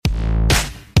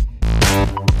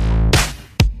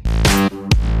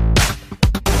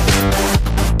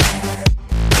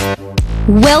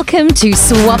Welcome to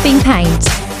Swapping Paint,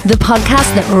 the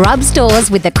podcast that rubs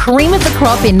doors with the cream of the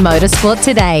crop in motorsport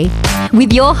today,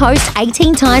 with your host,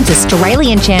 18 times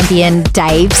Australian champion,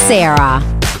 Dave Serra.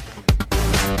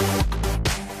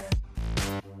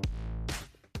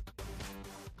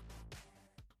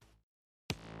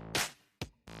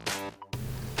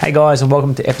 Hey guys, and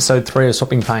welcome to episode 3 of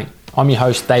Swapping Paint. I'm your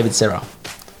host, David Serra.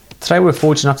 Today we're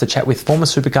fortunate enough to chat with former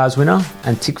Supercars winner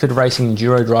and Tickford Racing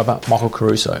Enduro driver Michael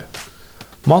Caruso.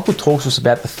 Michael talks to us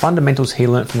about the fundamentals he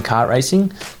learnt from kart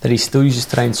racing that he still uses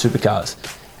today in supercars,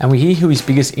 and we hear who his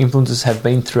biggest influences have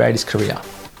been throughout his career.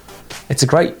 It's a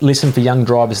great listen for young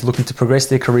drivers looking to progress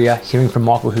their career, hearing from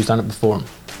Michael who's done it before him.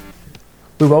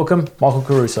 We welcome Michael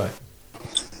Caruso.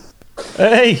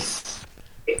 Hey!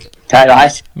 Hey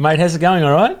guys. Mate, how's it going,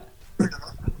 alright?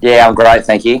 Yeah, I'm great,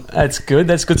 thank you. That's good.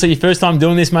 So your first time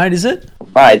doing this, mate, is it?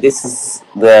 Mate, this is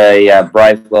the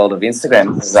brave world of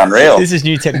Instagram. This is unreal. This is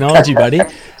new technology, buddy.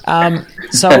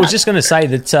 So I was just going to say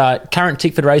that current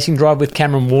Tickford Racing driver with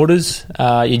Cameron Waters,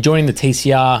 you're joining the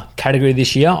TCR category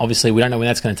this year. Obviously, we don't know when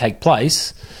that's going to take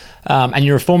place. And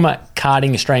you're a former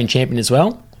karting Australian champion as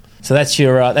well. So that's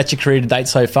your career to date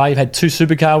so far. You've had 2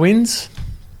 supercar wins.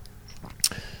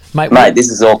 Mate,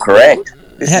 this is all correct.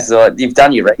 You've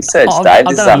done your research, Dave.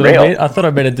 This is unreal. I thought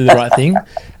I'd better do the right thing.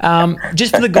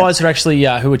 Just for the guys who are actually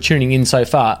who are tuning in so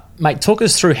far, mate, talk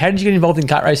us through, how did you get involved in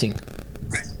kart racing?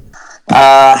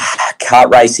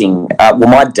 Kart racing. Well,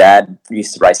 my dad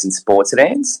used to race in sports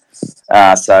sedans,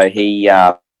 so he,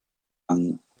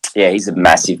 he's a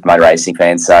massive motor racing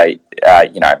fan. So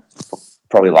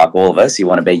probably like all of us, you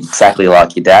want to be exactly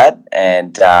like your dad,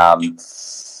 and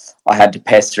I had to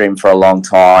pester him for a long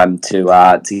time to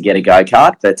get a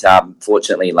go-kart, but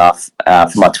fortunately enough,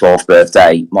 for my 12th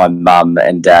birthday, my mum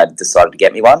and dad decided to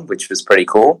get me one, which was pretty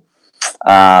cool.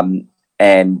 And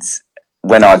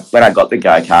when I got the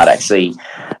go-kart, actually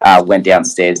went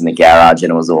downstairs in the garage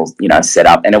and it was all set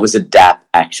up, and it was a DAP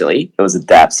actually. It was a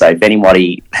DAP. So if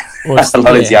anybody, a lot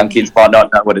of these young kids might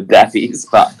not know what a DAP is,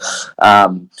 but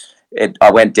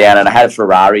I went down and I had a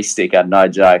Ferrari sticker, no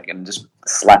joke, and just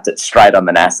slapped it straight on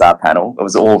the NASA panel. It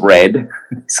was all red.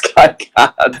 It's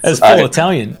full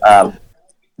Italian.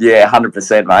 Yeah,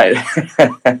 100%, mate.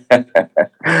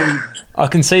 I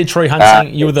can see Troy Hunt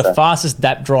saying you were the fastest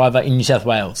DAP driver in New South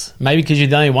Wales. Maybe because you're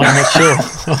the only one, I'm not sure.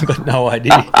 I've got no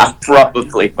idea.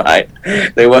 Probably, mate.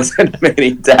 There wasn't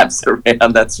many DAPs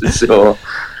around, that's for sure.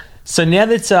 So now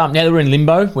that we're in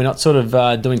limbo, we're not sort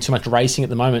of doing too much racing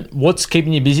at the moment. What's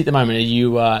keeping you busy at the moment? Are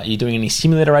you doing any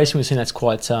simulator racing? We've seen that's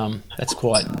quite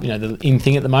the in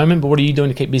thing at the moment. But what are you doing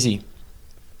to keep busy?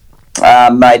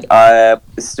 Mate,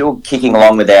 still kicking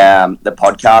along with the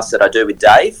podcast that I do with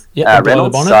Dave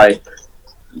Reynolds.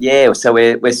 So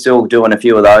we're still doing a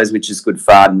few of those, which is good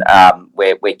fun.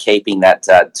 We're keeping that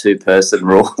 2-person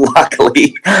rule,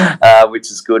 luckily, which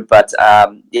is good. But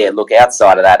look,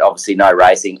 outside of that, obviously no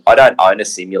racing. I don't own a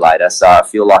simulator, so I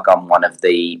feel like I'm one of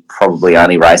the probably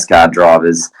only race car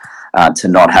drivers to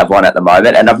not have one at the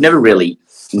moment. And I've never really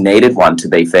needed one, to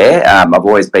be fair. I've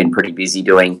always been pretty busy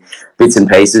doing bits and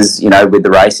pieces, with the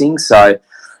racing. So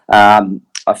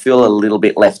I feel a little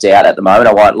bit left out at the moment.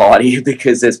 I won't lie to you,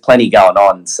 because there's plenty going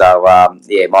on. So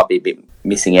it might be a bit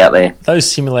missing out there.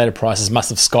 Those simulator prices must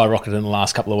have skyrocketed in the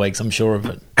last couple of weeks. I'm sure of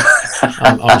it.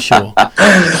 I'm sure.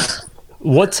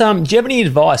 What do you have any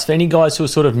advice for any guys who are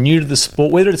sort of new to the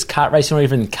sport, whether it's kart racing or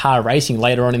even car racing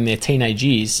later on in their teenage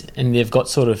years, and they've got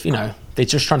sort of, they're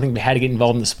just trying to think about how to get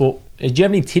involved in the sport? Do you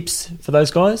have any tips for those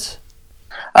guys?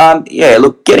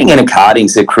 Look, getting into karting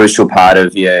is a crucial part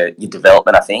of your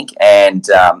development, I think. And,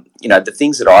 the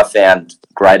things that I found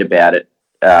great about it,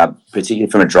 particularly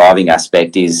from a driving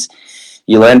aspect, is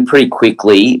you learn pretty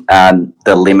quickly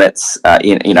the limits,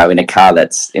 in a car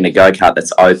in a go-kart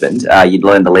that's opened. You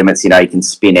learn the limits, you can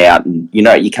spin out and,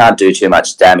 you can't do too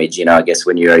much damage, I guess,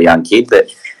 when you're a young kid. But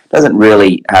it doesn't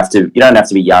really you don't have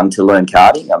to be young to learn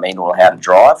karting, or how to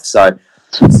drive. So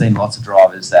I've seen lots of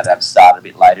drivers that have started a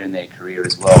bit later in their career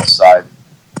as well. So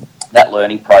that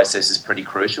learning process is pretty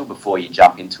crucial before you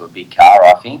jump into a big car,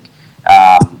 I think.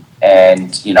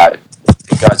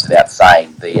 It goes without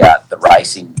saying, the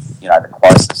racing, the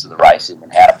closeness of the racing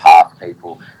and how to pass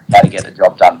people, how to get the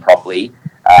job done properly,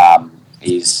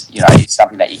 is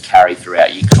something that you carry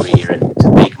throughout your career. And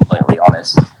to be completely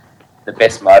honest, the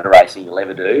best motor racing you'll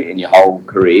ever do in your whole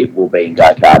career will be in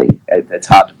go-karting. It's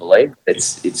hard to believe.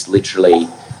 It's literally,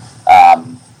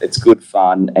 it's good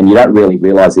fun, and you don't really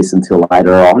realise this until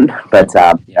later on. But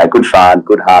good fun,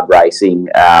 good hard racing.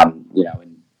 And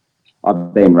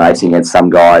I've been racing against some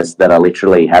guys that I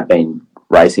literally have been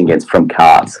racing against from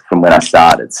karts from when I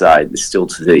started. So it's still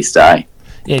to this day.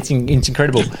 Yeah, it's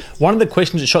incredible. One of the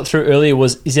questions that shot through earlier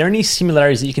was, is there any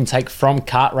similarities that you can take from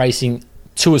kart racing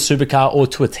to a supercar or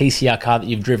to a TCR car that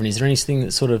you've driven? Is there anything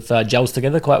that sort of gels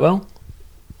together quite well?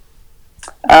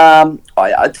 Like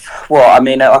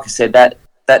I said, that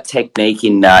technique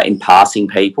in passing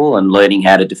people and learning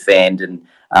how to defend and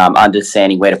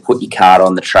understanding where to put your cart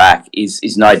on the track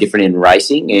is no different in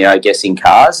racing. I guess in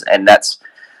cars, and that's.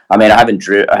 I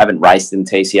haven't raced in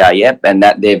TCR yet, and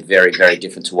that they're very, very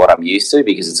different to what I'm used to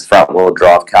because it's a front-wheel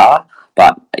drive car.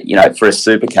 But for a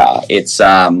supercar, it's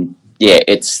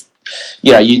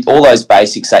all those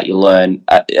basics that you learn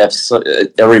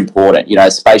are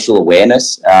important. Spatial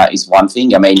awareness is one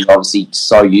thing. I mean, you're obviously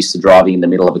so used to driving in the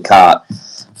middle of a cart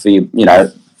for your,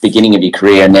 beginning of your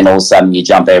career, and then all of a sudden you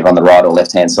jump over on the right or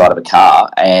left-hand side of a car,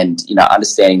 and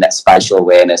understanding that spatial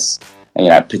awareness,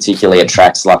 particularly at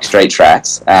tracks like street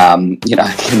tracks,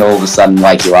 can all of a sudden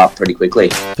wake you up pretty quickly.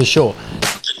 For sure.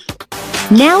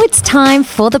 Now it's time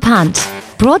for The Punt,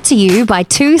 brought to you by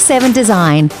 27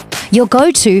 Design, your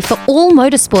go-to for all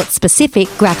motorsport-specific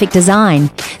graphic design,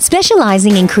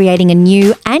 specialising in creating a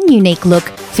new and unique look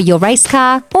for your race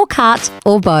car or kart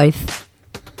or both.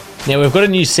 Now, we've got a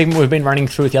new segment we've been running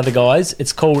through with the other guys.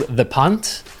 It's called The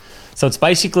Punt. So it's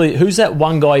basically, who's that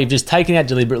one guy you've just taken out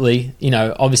deliberately?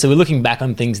 Obviously we're looking back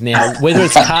on things now, whether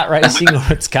it's kart racing or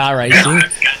it's car racing.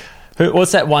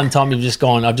 What's that one time you've just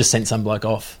gone, I've just sent some bloke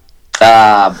off?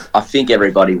 I think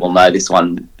everybody will know this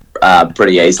one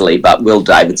pretty easily, but Will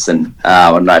Davidson,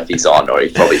 I don't know if he's on or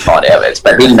he'll probably find out it,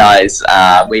 but he knows.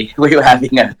 We were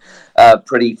having a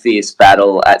pretty fierce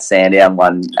battle at Sandown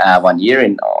one year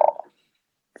in...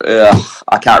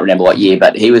 I can't remember what year,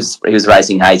 but he was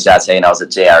racing HRT and I was at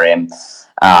GRM,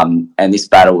 and this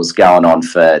battle was going on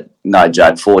for, no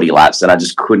joke, 40 laps, and I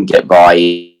just couldn't get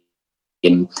by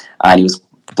him, and he was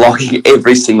blocking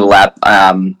every single lap,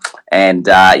 and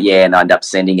I ended up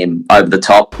sending him over the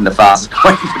top in the fastest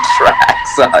point of the track.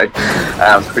 So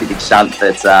pretty big shunt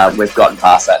that we've gotten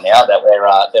past that now,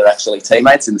 that they're actually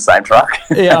teammates in the same truck.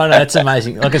 Yeah, I know, it's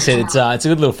amazing. Like I said, it's a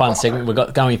good little fun segment we've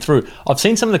got going through. I've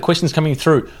seen some of the questions coming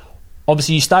through.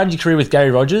 Obviously, you started your career with Gary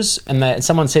Rogers, and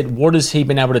someone said, what has he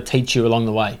been able to teach you along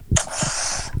the way?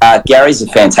 Gary's a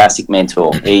fantastic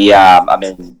mentor. He,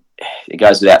 it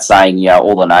goes without saying,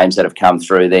 all the names that have come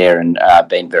through there and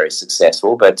been very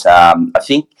successful. But I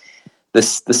think the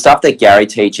stuff that Gary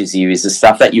teaches you is the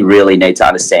stuff that you really need to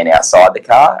understand outside the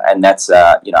car, and that's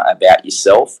about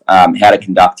yourself, how to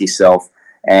conduct yourself,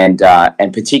 and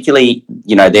particularly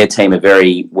their team are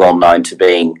very well known to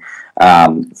being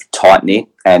tight knit,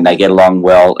 and they get along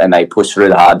well and they push through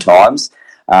the hard times.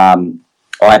 I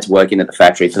had to work in at the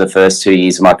factory for the first 2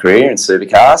 years of my career in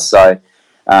supercars, so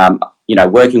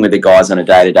working with the guys on a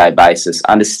day-to-day basis,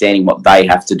 understanding what they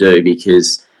have to do,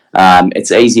 because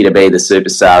it's easy to be the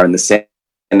superstar and the center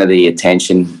of the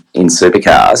attention in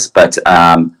supercars, but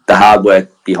the hard work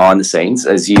behind the scenes,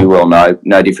 as you well know,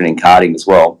 no different in karting as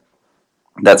well,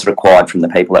 that's required from the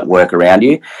people that work around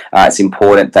you. It's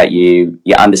important that you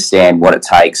understand what it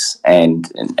takes, and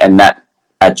that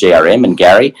at GRM and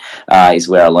Gary is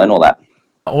where I learned all that.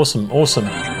 Awesome.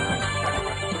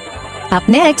 Up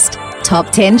next,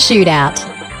 Top 10 Shootout.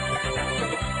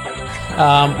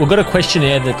 We've got a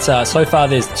questionnaire that so far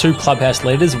there's 2 clubhouse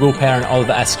leaders. Will Power and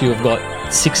Oliver Askew have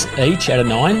got 6 each out of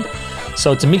 9.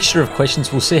 So it's a mixture of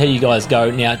questions. We'll see how you guys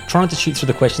go. Now, try not to shoot through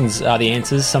the questions, the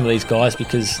answers, some of these guys,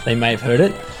 because they may have heard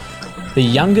it. The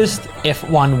youngest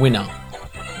F1 winner.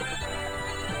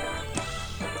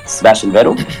 Sebastian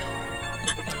Vettel.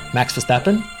 Max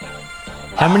Verstappen.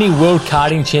 How many World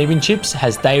Karting Championships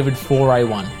has David Foray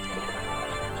won?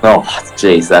 Oh,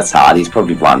 jeez, that's hard. He's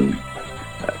probably won,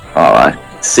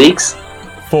 6?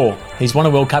 4. He's won a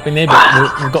World Cup in there,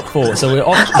 but we've got 4. So we're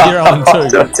off 0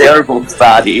 and 2. A terrible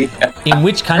start here. In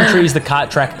which country is the kart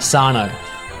track Sarno?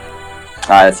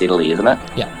 That's Italy, isn't it?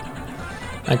 Yeah.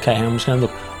 Okay, I'm just going to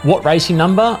look. What racing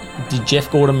number did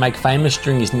Jeff Gordon make famous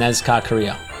during his NASCAR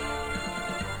career?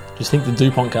 Just think the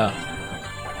DuPont car.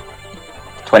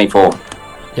 24.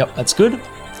 Yep, that's good.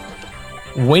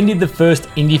 When did the first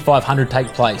Indy 500 take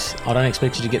place? I don't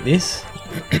expect you to get this.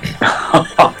 It's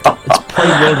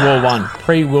pre-World War One.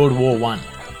 Pre-World War One.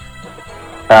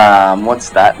 What's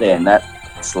that then?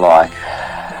 That's like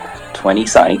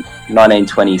 20-something.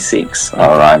 1926.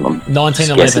 All right.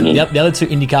 1911. The other 2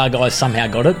 IndyCar guys somehow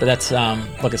got it, but that's,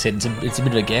 like I said, it's a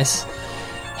bit of a guess.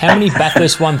 How many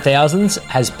Bathurst 1000s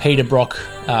has Peter Brock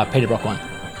won?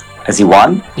 Has he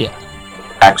won? Yeah.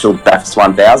 Actual Bathurst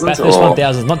 1000s? Bathurst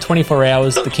 1000s, not 24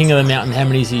 hours. The king of the mountain, how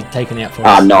many has he taken out for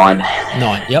us? 9.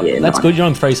 9, yep. Yeah, that's 9. good. You're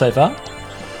on 3 so far.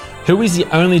 Who is the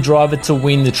only driver to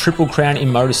win the Triple Crown in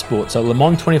motorsport? So Le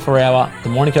Mans 24 Hour, the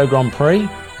Monaco Grand Prix,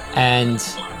 and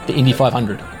the Indy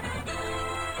 500.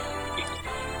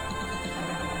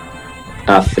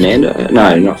 Fernando?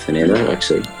 No, not Fernando,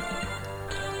 actually.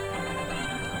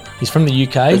 He's from the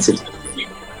UK. That's it.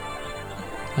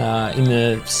 In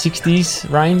the 60s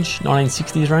range,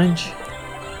 1960s range.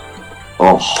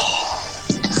 Oh.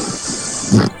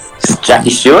 Jackie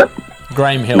Stewart?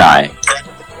 Graham Hill. No.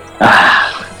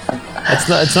 It's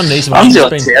not an easy one. I'm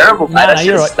doing terrible, mate. I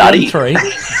should have studied. Three.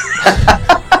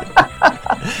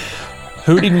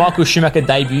 Who did Michael Schumacher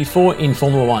debut for in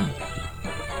Formula One?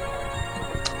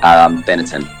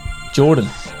 Benetton. Jordan.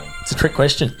 It's a trick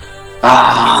question.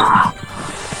 That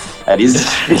is.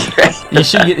 You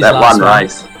should get this that last one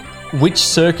race. Which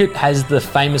circuit has the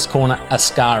famous corner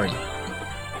Ascari?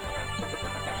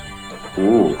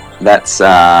 Ooh, that's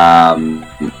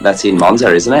in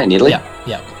Monza, isn't it, in Italy?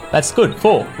 Yeah. That's good.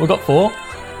 4. We've got 4.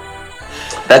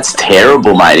 That's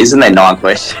terrible, mate. Isn't there 9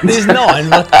 questions? There's 9.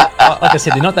 Like I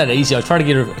said, they're not that easy. I try to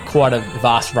get quite a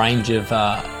vast range of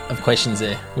questions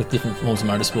there with different forms of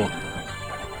motorsport.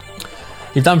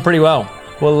 You've done pretty well.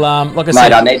 Well, like I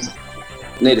said, mate,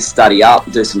 I need to study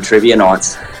up, do some trivia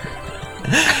nights.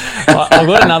 I've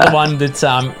got another one that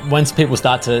once people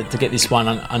start to get this one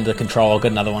under control, I've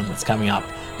got another one that's coming up.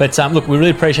 But look, we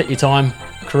really appreciate your time,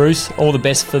 Caruso. All the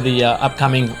best for the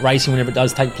upcoming racing whenever it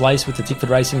does take place with the Tickford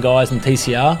Racing guys and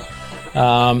TCR.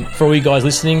 For all you guys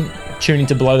listening, tune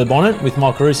into Below the Bonnet with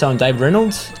Mike Caruso and David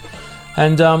Reynolds.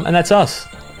 And that's us.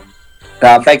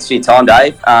 Thanks for your time,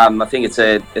 Dave. I think it's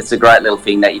a great little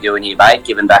thing that you're doing here, mate.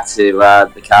 Giving back to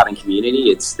the karting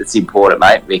community, it's important,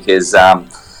 mate, because I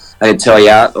can tell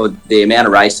you the amount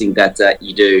of racing that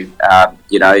you do.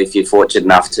 If you're fortunate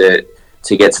enough to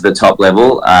get to the top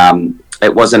level,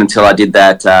 it wasn't until I did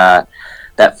that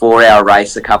 4-hour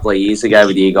race a couple of years ago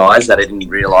with you guys that I didn't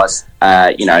realise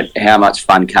how much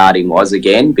fun karting was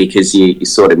again, because you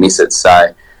sort of miss it.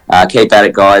 So. Keep at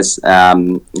it, guys.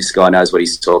 This guy knows what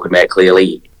he's talking about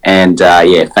clearly. And,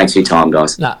 thanks for your time,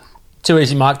 guys. Nah, too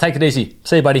easy, Mark. Take it easy.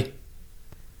 See you, buddy. See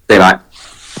you, mate.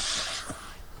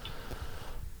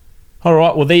 All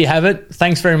right, well, there you have it.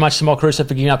 Thanks very much to Mike Caruso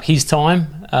for giving up his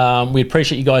time. We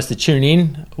appreciate you guys to tune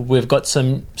in. We've got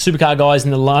some supercar guys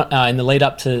in the lead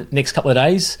up to next couple of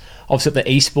days. Obviously, got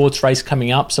the esports race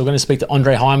coming up. So we're going to speak to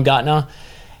Andre Heimgartner.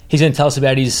 He's going to tell us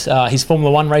about his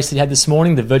Formula One race that he had this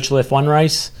morning, the virtual F1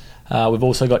 race. We've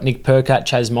also got Nick Percat,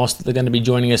 Chaz Moss, that they're going to be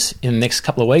joining us in the next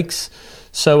couple of weeks.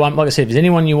 So, like I said, if there's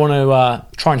anyone you want to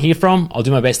try and hear from, I'll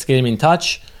do my best to get him in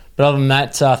touch. But other than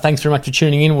that, thanks very much for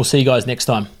tuning in. We'll see you guys next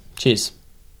time. Cheers.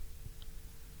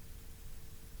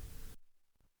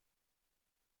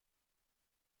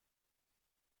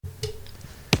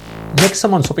 Next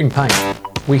time on Swapping Paint,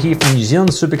 we hear from New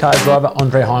Zealand supercar driver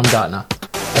Andre Heimgartner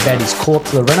about his call-up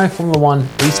to the Renault Formula One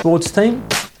esports team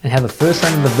and how the first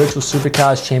round of the Virtual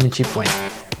Supercars Championship went.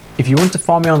 If you want to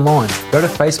find me online, go to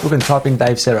Facebook and type in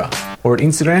Dave Serra, or at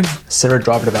Instagram, Serra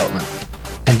Driver Development.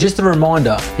 And just a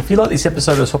reminder, if you like this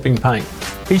episode of Swapping Paint,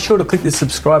 be sure to click the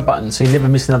subscribe button so you never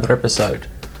miss another episode.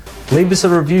 Leave us a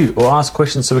review or ask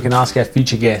questions so we can ask our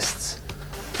future guests.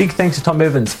 Big thanks to Tom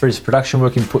Evans for his production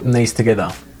work in putting these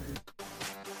together.